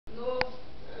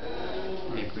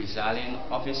presiding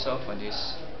officer for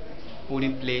this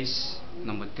polling place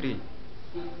number 3,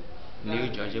 New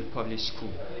Georgia Public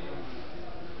School.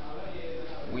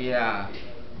 We are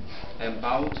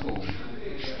about to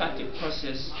start the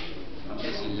process of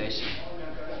this election,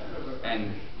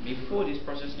 and before this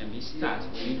process can be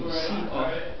started, we need to seal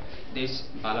off this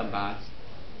ballot box.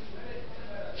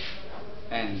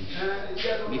 And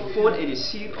before it is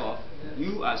sealed off,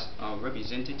 you as our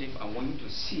representative, I want you to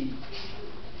see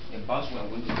the box we are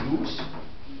going to use.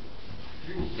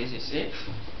 This is it.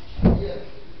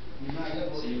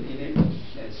 See in it,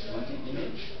 there's one thing in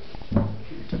it.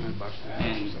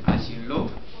 And as you look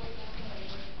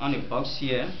on the box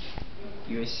here,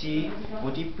 you will see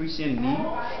voting precinct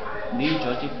New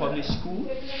Georgia Public School.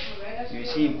 You will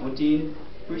see voting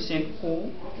precinct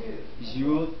code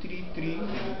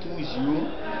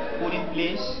 03320, polling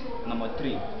place number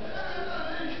 3.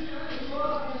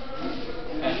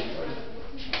 And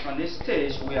on this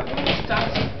stage, we are going to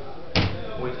start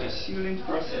with the sealing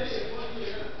process.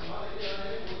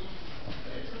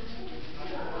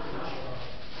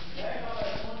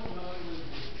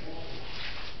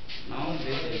 Now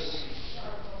this is,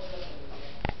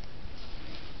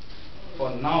 for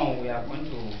now we are going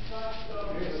to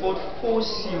put 4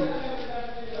 seals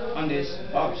on this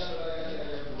box.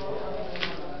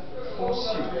 4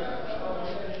 seals.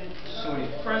 So the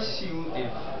first seal,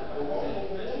 if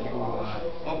you are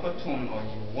opportune or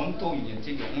you want to, you can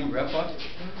take your own record.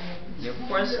 The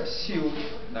first seal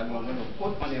that we're going to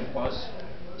put on the box,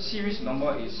 series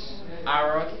number is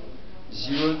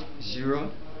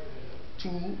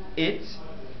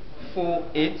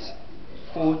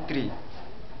R00284843.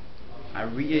 I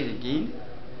read it again.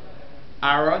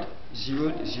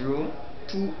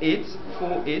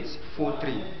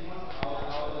 R00284843.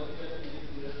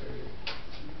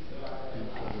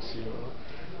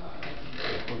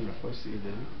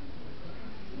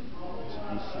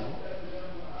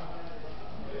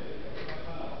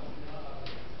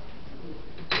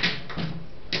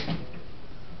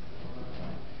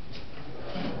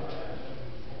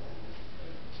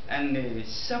 And the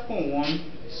second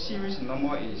one, series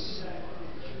number is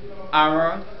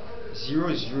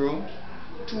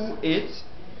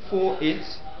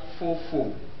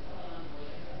R00284844.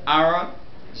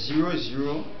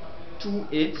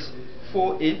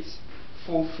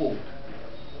 R00284844.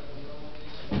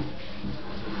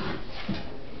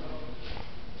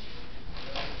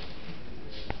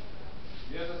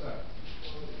 Yes, sir.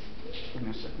 In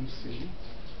a second seal.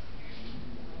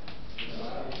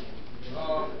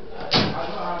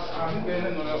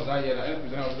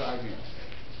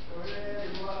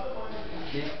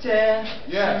 The third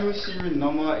serial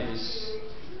number is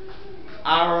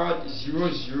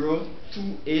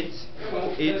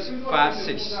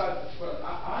R00284856.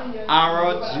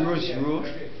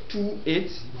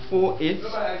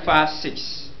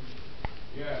 R00284856.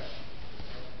 Yeah.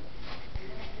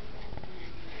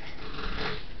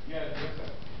 Yes, sir.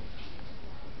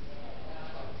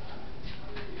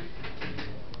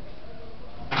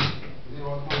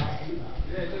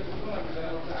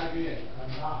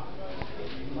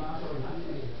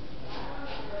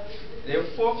 The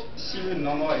fourth serial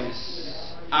number is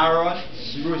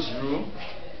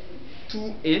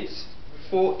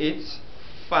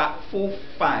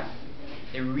R00284845.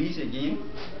 It reads again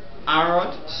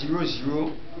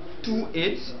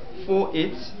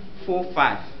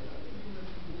R00284845.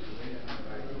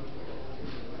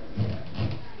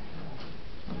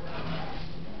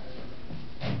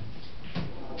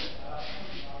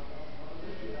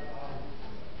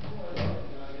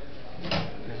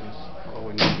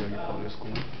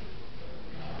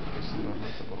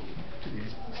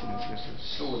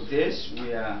 So this,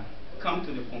 we are come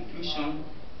to the conclusion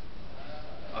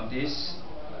of this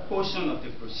portion of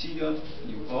the procedure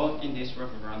involved in this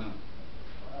referendum.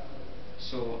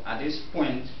 So at this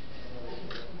point,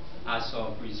 as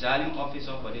a presiding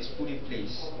officer for this polling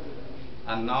place,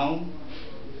 I now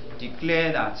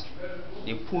declare that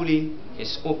the polling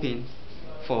is open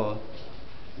for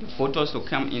the voters to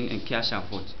come in and cast their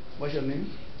vote. What's your name?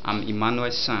 I'm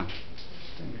Emmanuel San.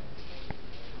 Thank you.